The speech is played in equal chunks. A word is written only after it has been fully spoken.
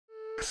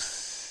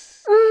What's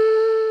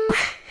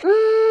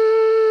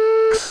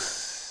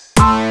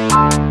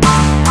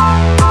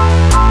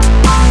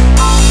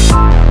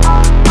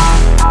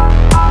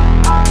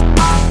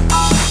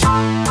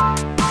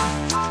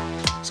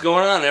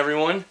going on,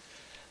 everyone?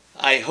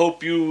 I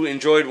hope you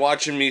enjoyed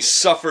watching me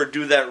suffer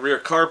do that rear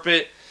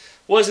carpet.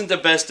 Wasn't the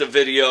best of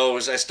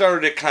videos. I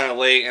started it kind of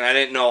late and I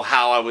didn't know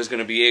how I was going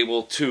to be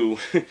able to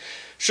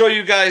show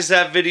you guys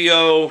that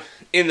video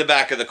in the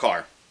back of the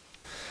car.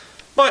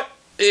 But,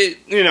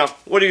 you know,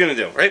 what are you going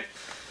to do, right?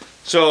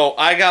 So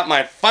I got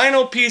my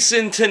final piece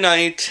in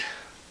tonight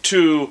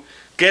to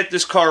get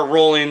this car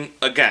rolling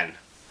again.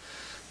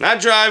 Not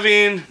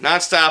driving,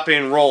 not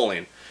stopping,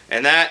 rolling.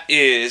 And that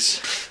is,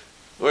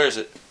 where is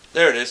it?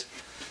 There it is.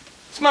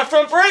 It's my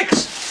front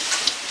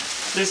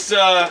brakes. This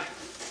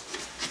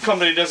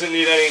company doesn't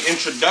need any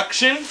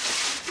introduction.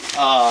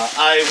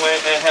 I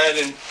went ahead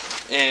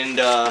and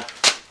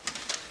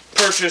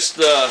purchased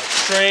the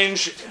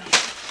Strange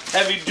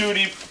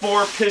heavy-duty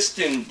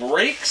 4-piston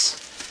brakes.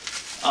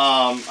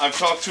 I've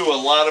talked to a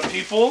lot of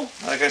people,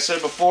 like I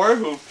said before,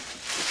 who've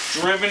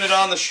driven it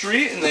on the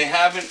street and they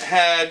haven't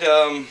had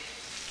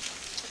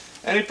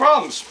any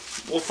problems.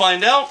 We'll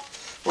find out.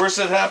 Worst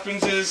that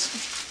happens is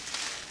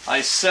I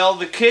sell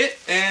the kit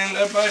and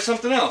I buy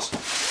something else.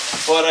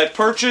 But I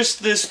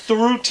purchased this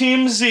through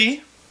Team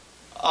Z.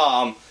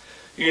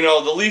 You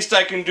know, the least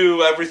I can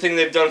do, everything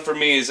they've done for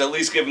me, is at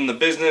least give them the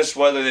business,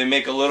 whether they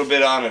make a little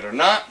bit on it or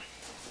not.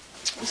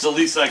 It's the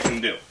least I can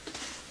do.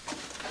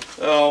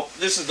 So,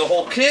 this is the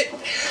whole kit.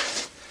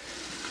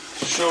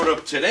 Showed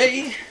up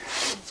today.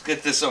 Let's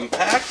get this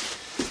unpacked.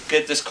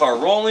 Get this car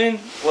rolling.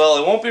 Well,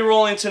 it won't be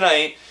rolling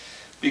tonight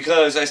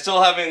because I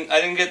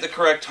didn't get the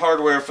correct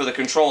hardware for the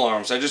control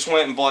arms. I just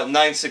went and bought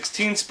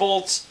 9/16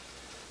 bolts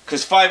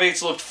because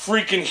 5/8 looked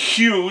freaking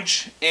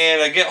huge,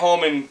 and I get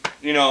home and,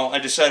 you know, I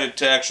decided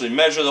to actually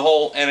measure the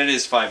hole, and it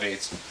is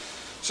 5/8.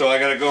 So I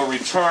gotta go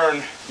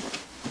return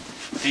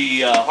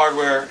the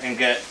hardware and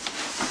get,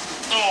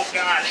 oh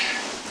god,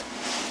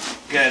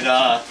 get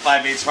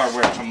 5/8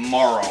 hardware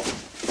tomorrow.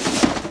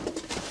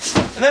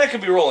 And then it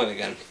could be rolling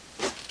again.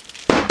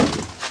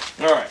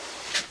 Alright,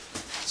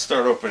 let's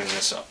start opening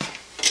this up.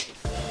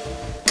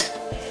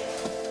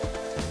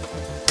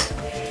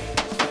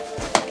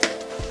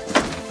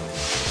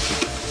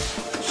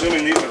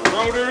 Assuming these are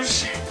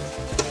rotors.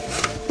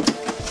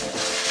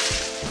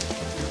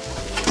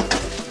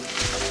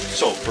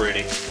 So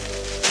pretty.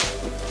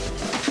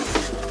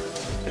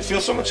 They feel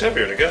so much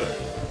heavier together.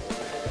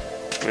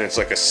 I mean, it's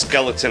like a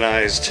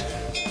skeletonized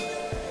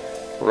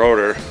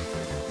rotor.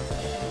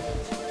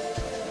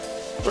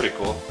 Pretty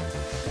cool.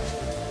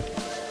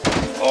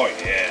 Oh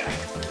yeah.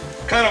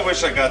 Kind of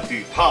wish I got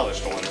the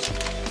polished ones.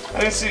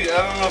 I don't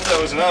know if that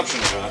was an option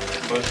or not,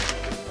 but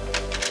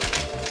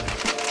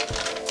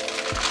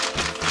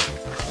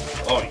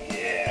oh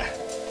yeah.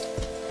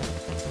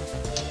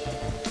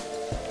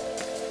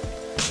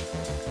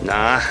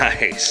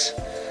 Nice.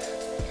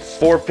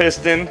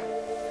 4-piston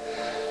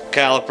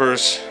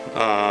calipers.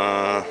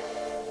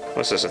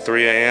 What's this, a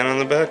 3AM on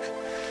the back?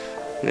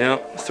 Yeah,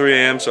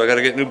 3AM, so I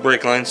gotta get new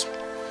brake lines.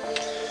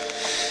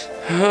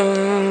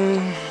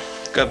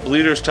 Got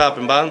bleeders top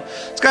and bottom.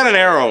 It's got an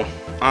arrow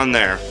on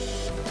there.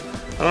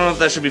 I don't know if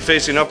that should be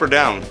facing up or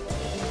down.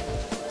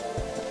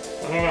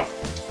 I don't know.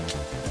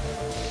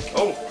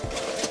 Oh,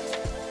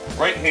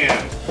 right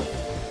hand.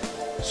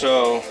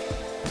 So,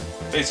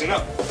 facing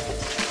up.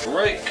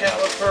 Right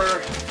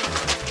caliper.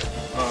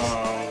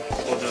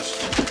 We'll just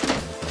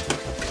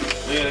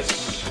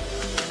this.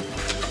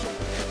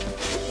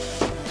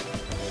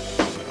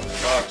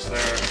 Box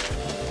there.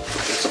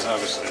 This is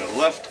obviously the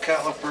left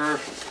caliper.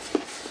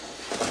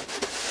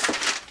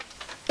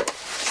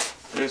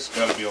 This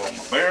gotta be all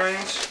my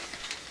bearings.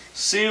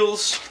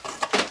 Seals.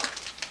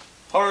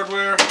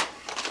 Hardware.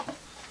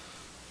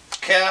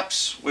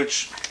 Caps,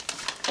 which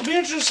I'll be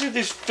interested to see if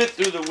these fit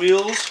through the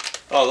wheels.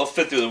 Oh, they'll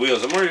fit through the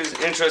wheels. I'm more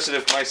interested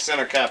if my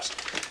center caps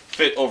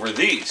fit over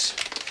these.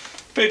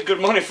 Paid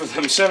good money for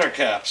them center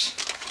caps.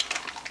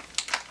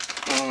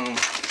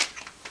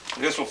 I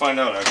guess we'll find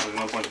out, actually.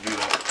 No point to do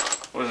that.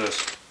 What is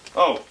this?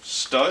 Oh,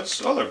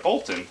 studs? Oh, they're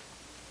bolted.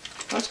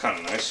 That's kind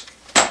of nice.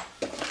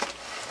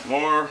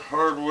 More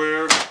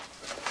hardware.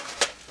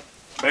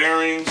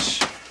 Bearings.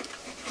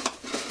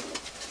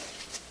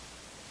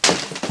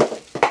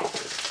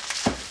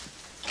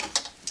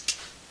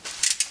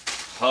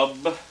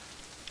 Hub.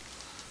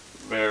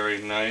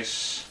 Very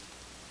nice.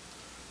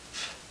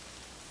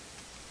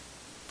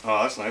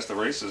 Oh, that's nice. The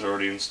race is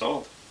already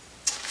installed.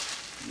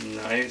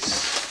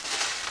 Nice.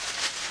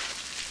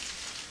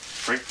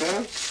 Brake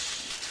pads.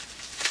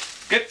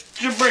 Get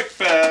your brake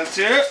pads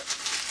here.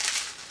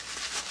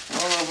 I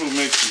don't know who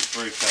makes these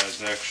brake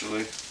pads,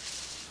 actually.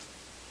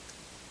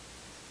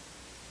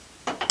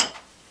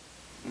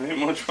 There ain't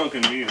much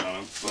fucking meat on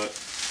them, but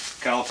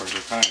calipers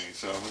are tiny,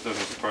 so it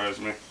doesn't surprise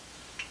me.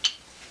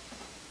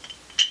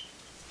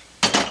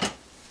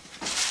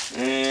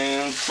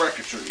 And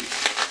bracketry.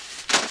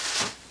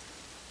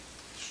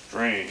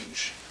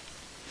 Strange.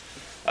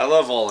 I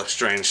love all the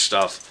strange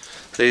stuff.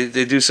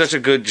 They do such a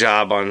good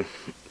job on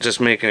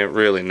just making it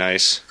really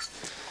nice.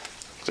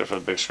 Except for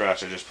the big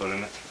scratch I just put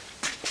in it.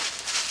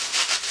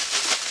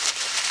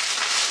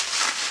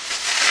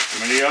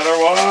 Give me the other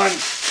one.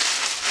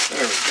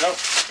 There we go.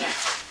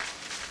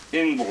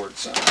 Inboard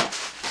side.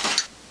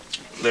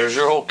 There's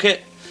your whole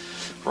kit.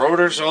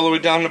 Rotors all the way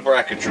down to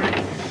bracketry.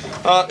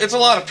 It's a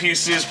lot of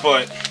pieces,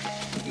 but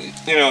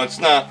you know, it's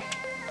not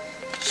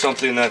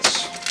something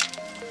that's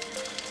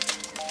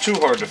too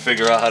hard to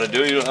figure out how to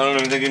do. I don't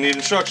even think you need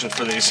instructions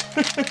for these.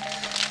 What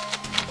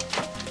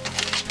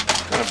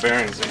kind of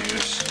bearings they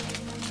use?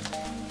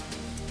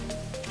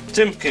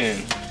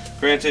 Timken.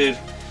 Granted,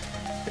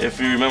 if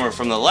you remember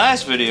from the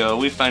last video,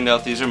 we find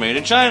out these are made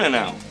in China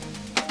now.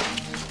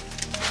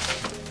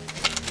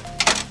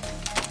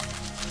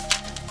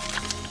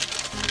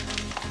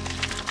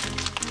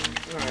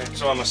 Alright,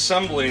 so I'm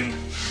assembling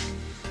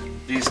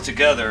these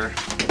together,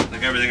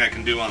 like everything I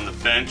can do on the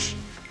bench.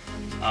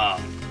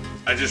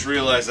 I just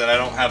realized that I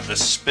don't have the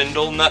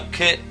spindle nut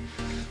kit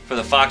for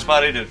the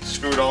Foxbody to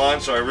screw it all on,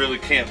 so I really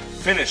can't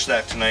finish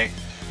that tonight.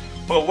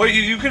 But what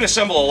you can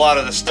assemble a lot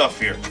of the stuff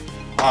here.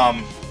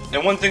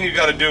 And one thing you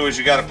got to do is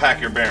you got to pack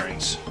your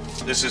bearings.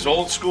 This is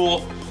old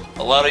school.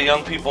 A lot of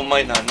young people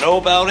might not know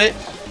about it.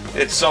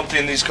 It's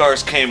something these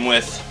cars came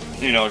with,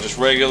 you know, just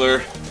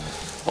regular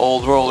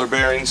old roller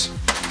bearings.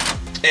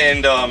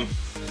 And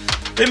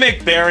they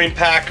make bearing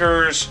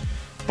packers,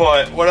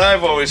 but what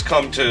I've always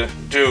come to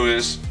do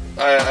is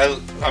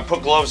I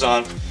put gloves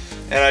on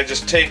and I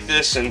just take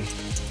this and,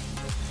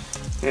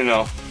 you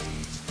know,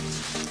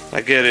 I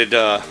get it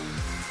all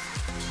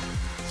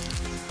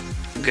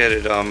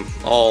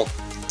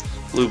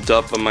lubed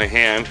up on my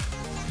hand,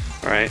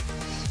 right?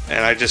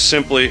 And I just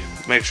simply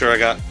make sure I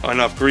got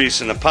enough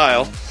grease in the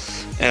pile,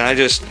 and I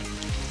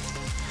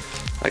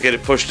get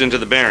it pushed into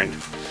the bearing.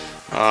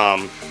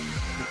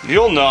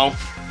 You'll know,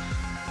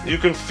 you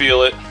can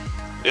feel it,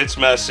 it's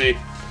messy.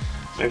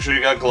 Make sure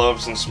you got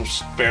gloves and some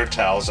spare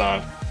towels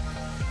on.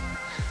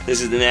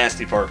 This is the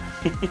nasty part.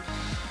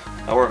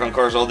 I work on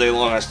cars all day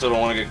long, I still don't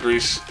want to get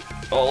grease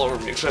all over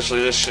me,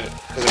 especially this shit,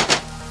 because it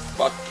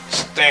fuck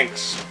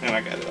stinks, and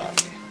I got it on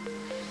me.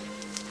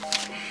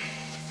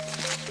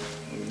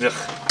 Ugh.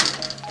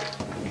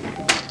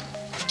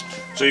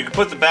 So you can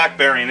put the back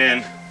bearing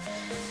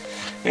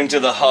into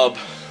the hub,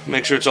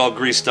 make sure it's all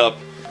greased up,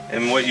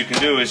 and what you can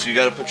do is you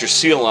got to put your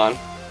seal on.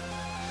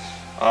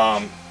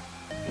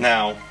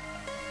 Now,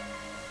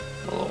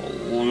 a little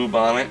lube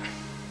on it.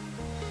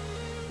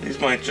 These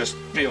might just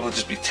be able to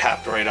just be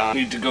tapped right on.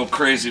 Need to go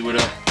crazy with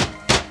it.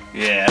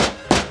 Yeah.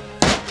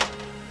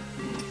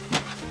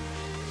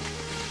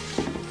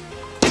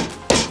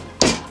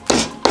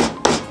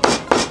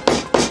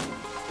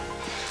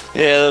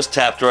 Yeah, those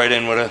tapped right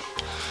in with a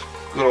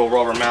good old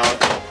rubber mallet.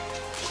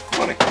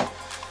 Funny.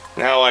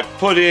 Now I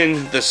put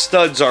in the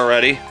studs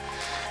already,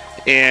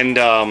 and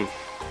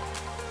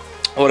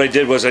what I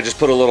did was I just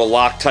put a little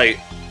Loctite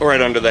right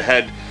under the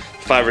head,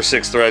 5 or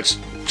 6 threads,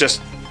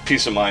 just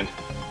peace of mind.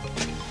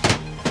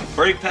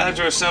 Brake pads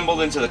are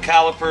assembled into the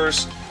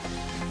calipers.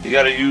 You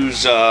got to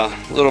use a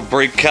little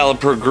brake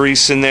caliper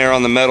grease in there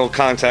on the metal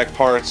contact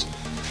parts,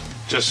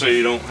 just so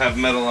you don't have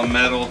metal on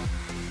metal.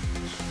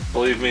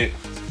 Believe me,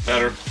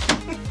 better.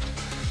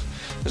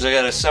 Because I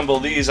got to assemble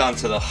these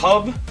onto the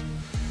hub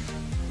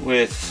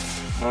with,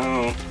 I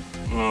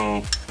don't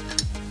know,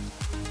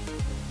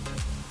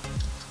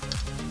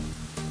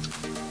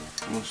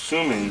 I'm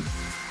assuming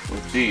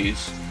with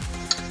these.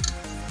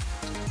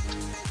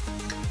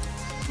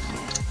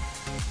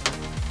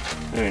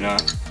 Maybe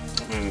not.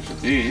 Maybe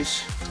with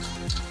these.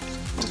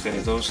 Okay,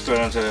 those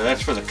thread onto there.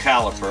 That's for the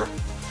caliper.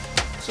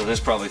 So this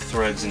probably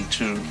threads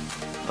into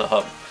the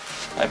hub.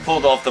 I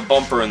pulled off the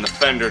bumper and the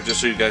fender just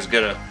so you guys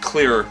get a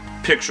clearer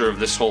picture of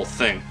this whole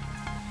thing.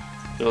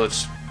 So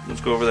let's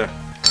go over there.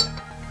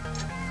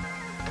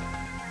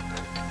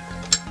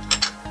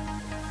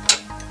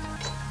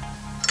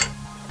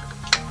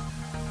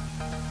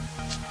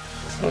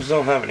 Those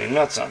don't have any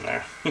nuts on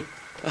there.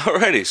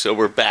 Alrighty, so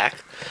we're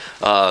back.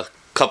 A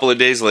couple of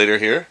days later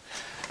here.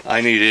 I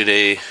needed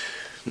a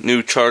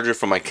new charger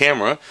for my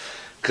camera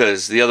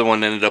because the other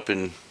one ended up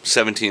in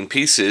 17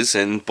 pieces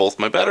and both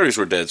my batteries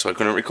were dead, so I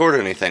couldn't record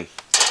anything.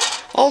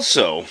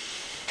 Also,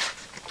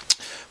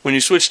 when you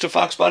switch to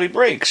Foxbody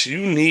brakes, you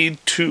need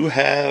to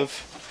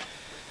have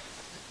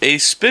a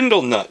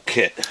spindle nut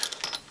kit.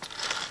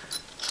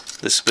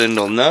 The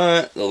spindle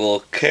nut, the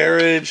little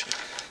carriage,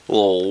 the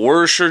little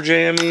washer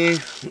jammy,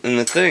 and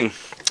the thing.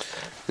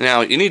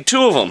 Now, you need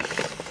 2 of them.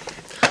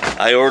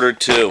 I ordered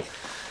 2.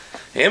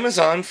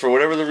 Amazon, for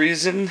whatever the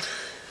reason,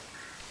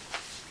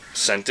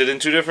 sent it in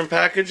 2 different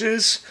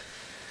packages,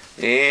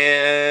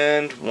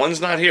 and one's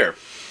not here.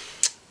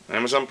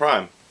 Amazon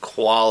Prime.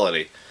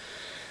 Quality.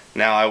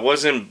 Now, I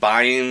wasn't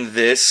buying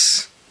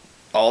this.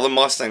 All the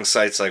Mustang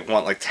sites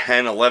want like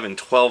 $10, $11,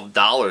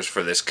 $12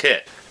 for this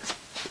kit,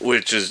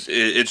 which is,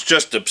 it's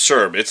just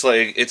absurd. It's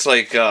like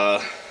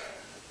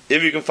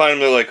if you can find them,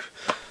 they're like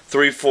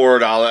 $3,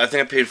 $4. I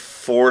think I paid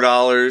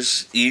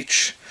 $4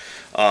 each.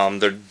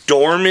 They're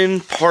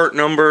Dorman part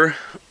number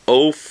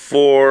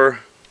 04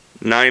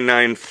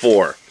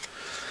 $9.94.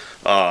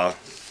 I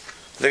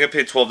think I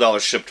paid $12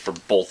 shipped for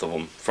both of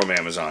them from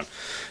Amazon.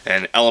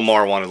 And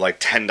LMR wanted like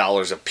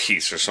 $10 a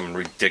piece or some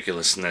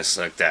ridiculousness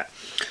like that.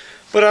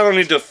 But I don't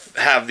need to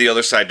have the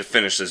other side to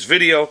finish this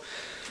video.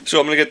 So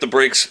I'm going to get the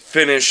brakes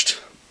finished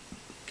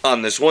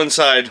on this one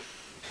side.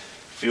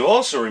 If you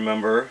also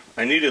remember,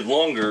 I needed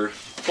longer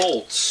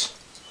bolts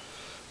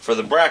for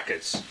the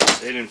brackets.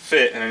 They didn't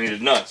fit and I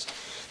needed nuts.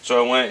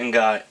 So I went and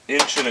got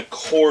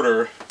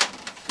 1.25 inch.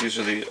 These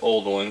are the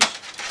old ones.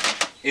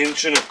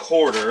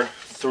 1.25 inch,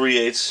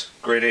 3/8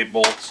 grade 8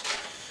 bolts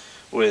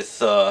with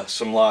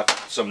some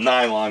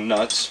nylon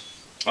nuts.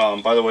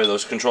 By the way,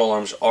 those control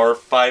arms are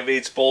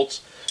 5/8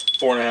 bolts,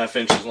 4.5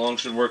 inches long.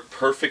 Should work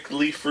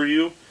perfectly for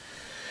you.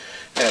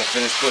 I gotta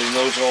finish putting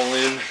those all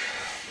in.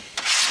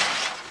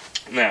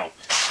 Now,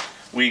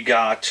 we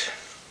got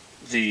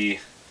the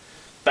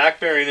back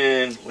bearing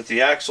in with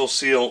the axle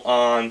seal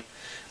on.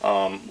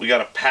 We got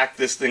to pack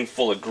this thing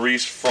full of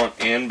grease front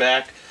and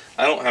back.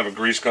 I don't have a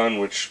grease gun,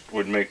 which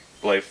would make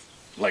life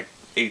like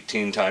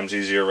 18 times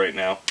easier right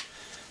now.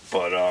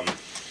 But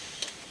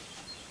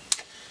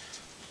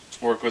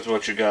work with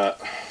what you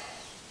got.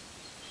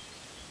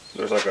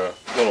 There's like a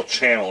little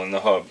channel in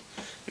the hub.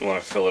 You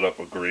want to fill it up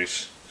with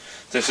grease.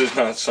 This is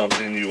not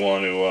something you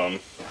want to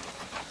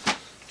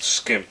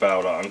skimp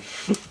out on.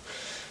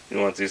 You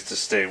want these to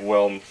stay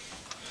well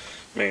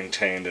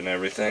maintained and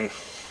everything.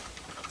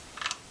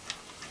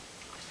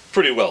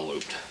 Pretty well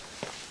lubed.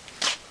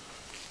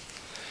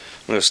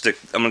 I'm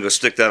gonna go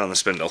stick that on the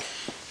spindle.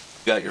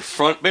 Got your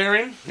front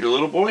bearing, your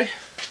little boy.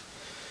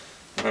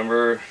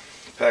 Remember,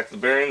 pack the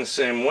bearing the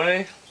same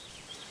way.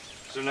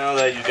 So now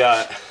that you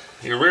got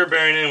your rear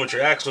bearing in with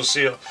your axle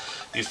seal,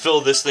 you fill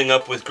this thing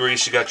up with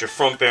grease. You got your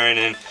front bearing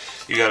in.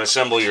 You got to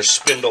assemble your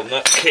spindle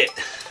nut kit,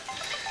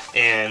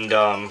 and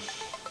I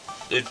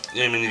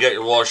mean, you got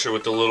your washer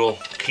with the little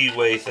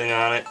keyway thing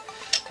on it,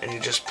 and you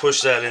just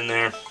push that in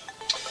there.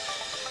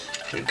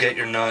 You get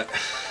your nut.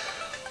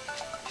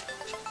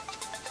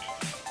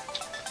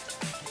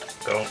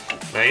 Go.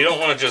 Now you don't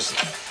want to just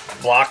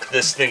lock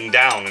this thing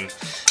down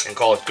and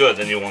call it good,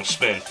 then you won't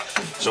spin.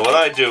 So what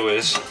I do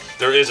is,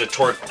 there is a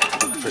torque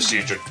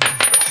procedure. Oh,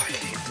 I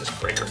hate this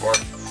breaker bar.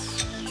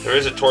 There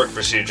is a torque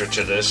procedure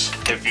to this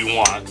if you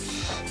want.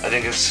 I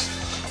think it's,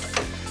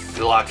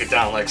 you lock it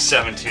down like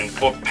 17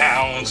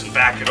 foot-pounds and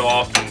back it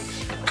off,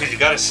 because you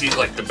got to see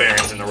like the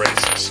bearings in the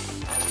races.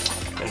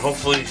 And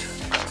hopefully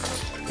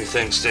your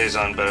thing stays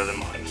on better than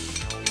mine,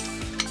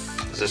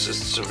 because this is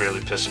severely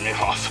pissing me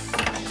off.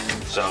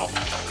 So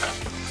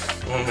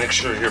you want to make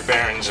sure your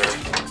bearings are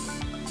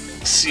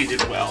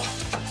seated well.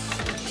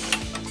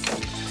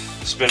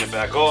 Spin it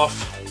back off.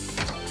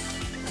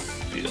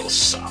 Feels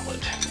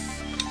solid.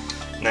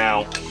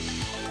 Now,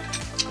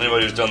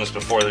 anybody who's done this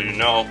before, that you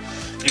know,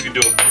 you can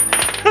do it.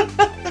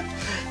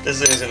 This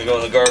thing's gonna go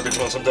in the garbage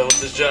once I'm done with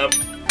this job.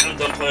 I'm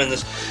done playing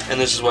this, and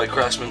this is why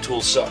Craftsman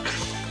tools suck.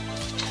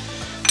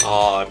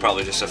 Oh, I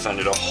probably just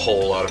offended a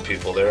whole lot of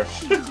people there.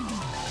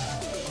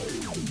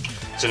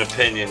 It's an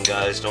opinion,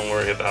 guys. Don't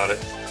worry about it.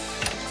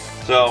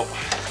 So,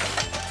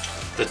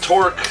 the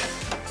torque,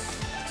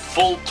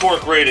 full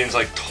torque rating is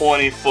like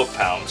 20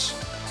 foot-pounds.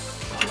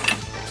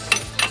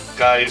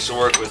 Guy I used to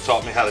work with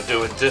taught me how to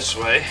do it this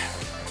way,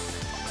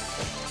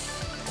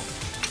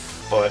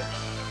 but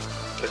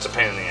it's a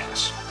pain in the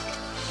ass.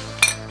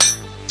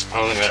 I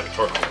don't think I have a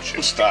torque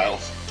wrench style.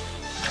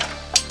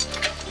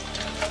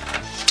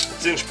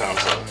 It's inch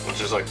pounds though, which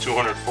is like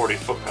 240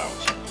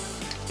 foot-pounds.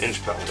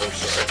 Inch pounds, I'm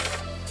sorry.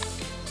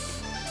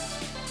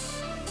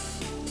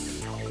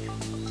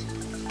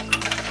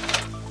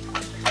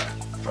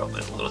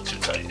 Probably a little too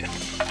tight.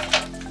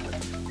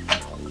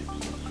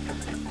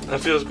 That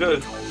feels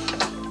good.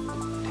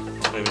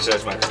 Maybe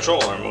besides my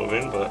control arm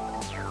moving, but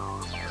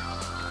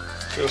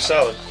it feels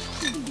solid.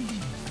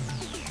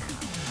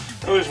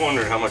 I always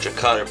wondered how much a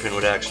cotter pin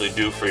would actually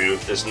do for you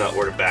if this nut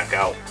were to back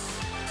out.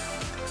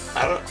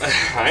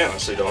 I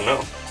honestly don't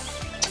know.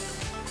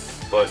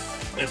 But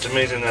it's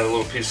amazing that a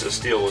little piece of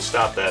steel will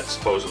stop that,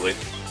 supposedly.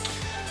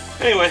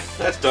 Anyway,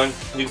 that's done.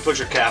 You can put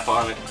your cap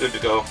on it, good to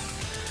go.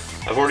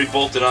 I've already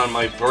bolted on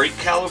my brake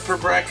caliper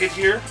bracket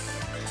here.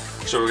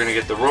 So we're gonna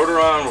get the rotor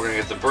on, we're gonna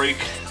get the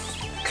brake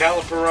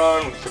caliper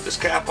on, we put this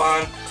cap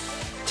on,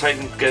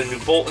 tighten, get a new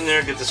bolt in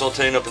there, get this all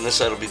tightened up, and this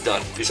side will be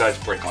done, besides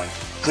brake line.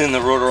 Clean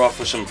the rotor off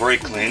with some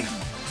brake clean.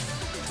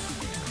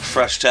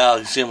 Fresh towel,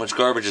 you see how much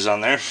garbage is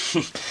on there.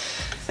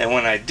 And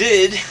when I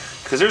did,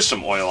 because there's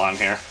some oil on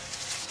here,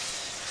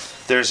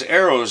 there's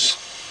arrows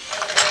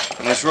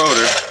on this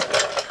rotor.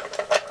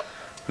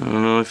 I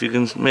don't know if you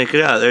can make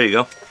it out. There you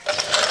go.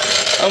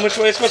 Which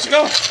way it's supposed to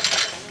go?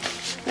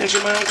 Answer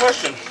my own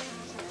question.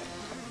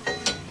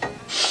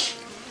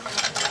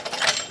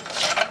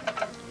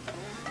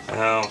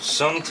 Now,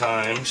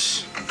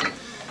 sometimes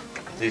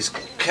these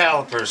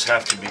calipers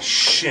have to be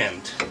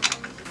shimmed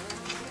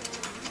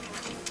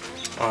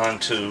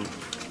onto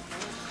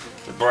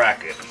the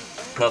bracket.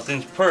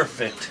 Nothing's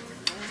perfect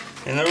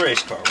in the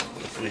race car,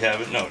 if we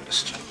haven't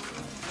noticed.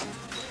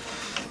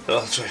 So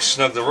let's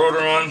snug the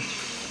rotor on.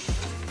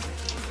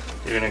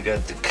 You're gonna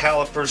get the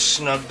calipers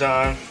snugged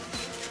on.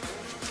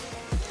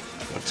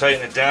 We'll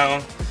tighten it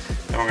down,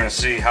 and we're gonna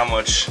see how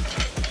much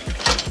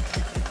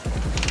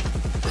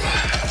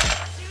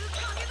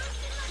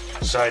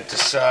side to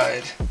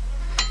side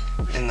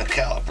in the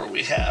caliper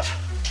we have.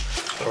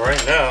 So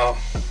right now,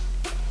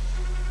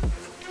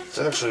 it's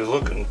actually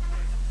looking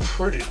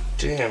pretty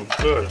damn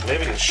good.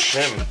 Maybe a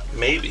shim,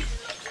 maybe.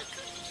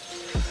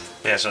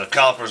 Yeah, so the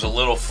caliper's a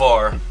little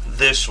far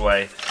this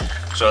way,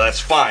 so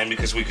that's fine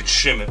because we could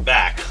shim it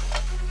back.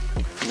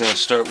 I'm gonna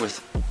start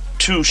with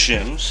 2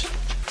 shims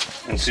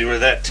and see where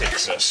that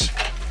takes us.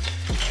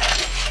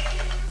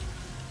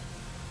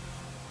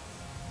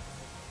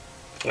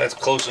 That's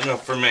close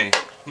enough for me.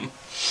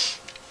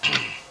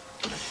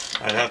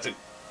 I'd have to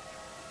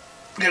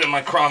get a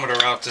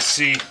micrometer out to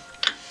see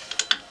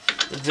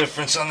the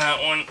difference on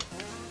that one.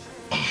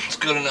 It's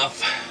good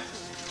enough.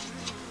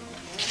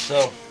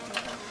 So,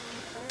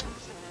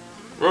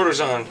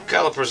 rotor's on,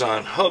 caliper's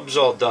on, hub's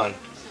all done.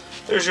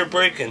 There's your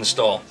brake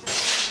install.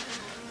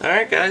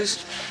 Alright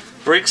guys,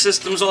 brake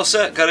system's all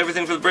set. Got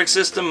everything for the brake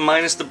system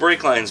minus the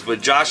brake lines,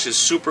 but Josh is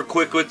super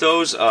quick with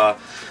those.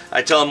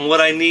 I tell him what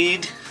I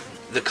need,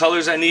 the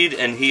colors I need,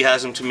 and he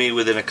has them to me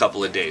within a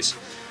couple of days.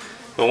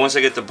 But once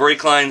I get the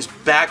brake lines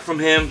back from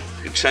him,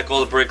 I can check all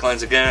the brake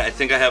lines again. I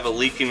think I have a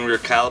leaking rear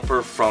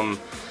caliper from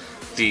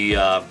the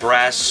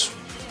brass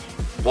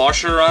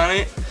washer on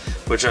it,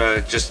 which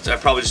I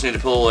probably just need to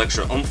put a little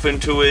extra oomph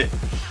into it,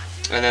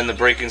 and then the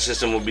braking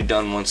system will be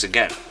done once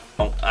again.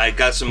 I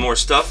got some more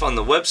stuff on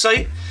the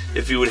website.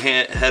 If you would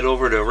head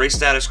over to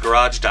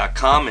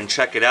racestatusgarage.com and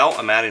check it out.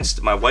 I'm adding,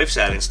 my wife's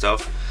adding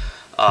stuff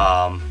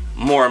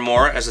more and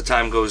more as the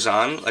time goes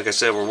on. Like I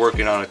said, we're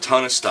working on a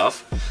ton of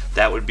stuff.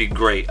 That would be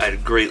great.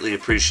 I'd greatly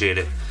appreciate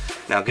it.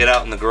 Now get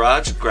out in the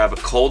garage, grab a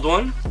cold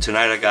one.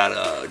 Tonight I got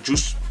a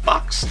juice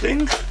box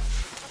thing.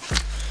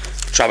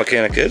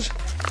 Tropicana Kids.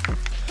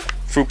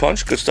 Fruit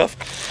punch, good stuff.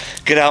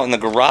 Get out in the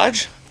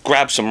garage,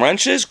 grab some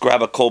wrenches,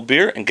 grab a cold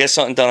beer, and get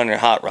something done on your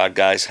hot rod,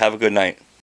 guys. Have a good night.